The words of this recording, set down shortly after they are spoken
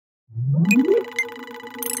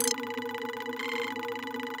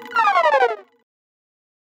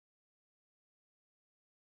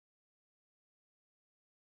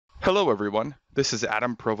Hello everyone, this is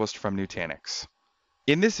Adam Provost from Nutanix.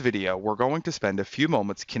 In this video, we're going to spend a few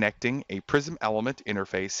moments connecting a Prism Element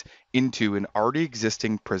interface into an already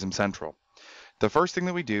existing Prism Central. The first thing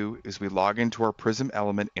that we do is we log into our Prism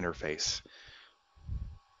Element interface.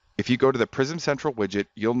 If you go to the Prism Central widget,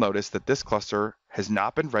 you'll notice that this cluster has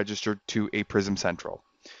not been registered to a Prism Central.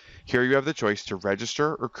 Here you have the choice to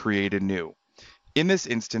register or create a new. In this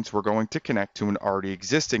instance, we're going to connect to an already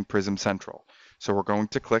existing Prism Central. So we're going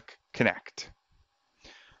to click Connect.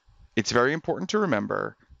 It's very important to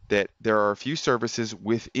remember that there are a few services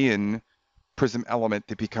within Prism Element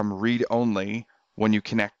that become read-only when you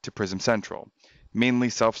connect to Prism Central, mainly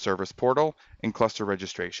Self-Service Portal and Cluster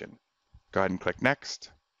Registration. Go ahead and click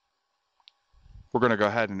Next. We're going to go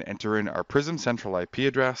ahead and enter in our Prism Central IP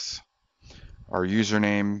address, our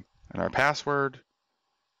username, and our password.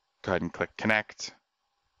 Go ahead and click Connect.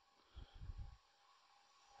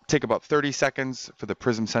 Take about 30 seconds for the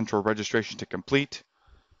Prism Central registration to complete.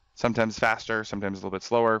 Sometimes faster, sometimes a little bit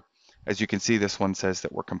slower. As you can see, this one says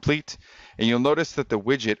that we're complete. And you'll notice that the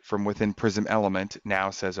widget from within Prism Element now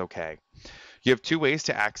says OK. You have two ways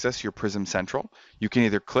to access your Prism Central. You can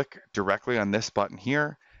either click directly on this button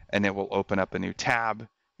here, and it will open up a new tab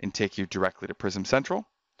and take you directly to Prism Central.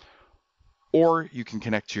 Or you can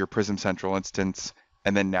connect to your Prism Central instance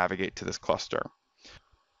and then navigate to this cluster.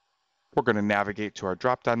 We're going to navigate to our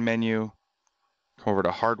drop-down menu, come over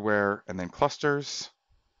to Hardware, and then Clusters.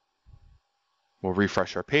 We'll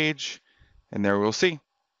refresh our page, and there we'll see.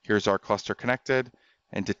 Here's our cluster connected.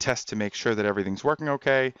 And to test to make sure that everything's working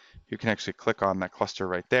okay, you can actually click on that cluster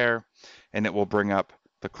right there, and it will bring up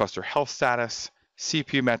the cluster health status,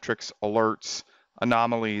 CPU metrics, alerts,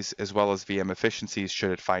 anomalies, as well as VM efficiencies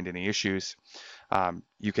should it find any issues.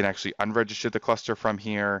 You can actually unregister the cluster from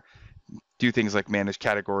here, do things like manage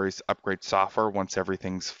categories, upgrade software once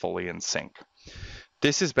everything's fully in sync.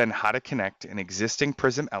 This has been how to connect an existing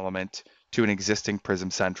Prism element to an existing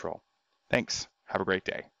Prism Central. Thanks. Have a great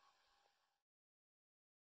day.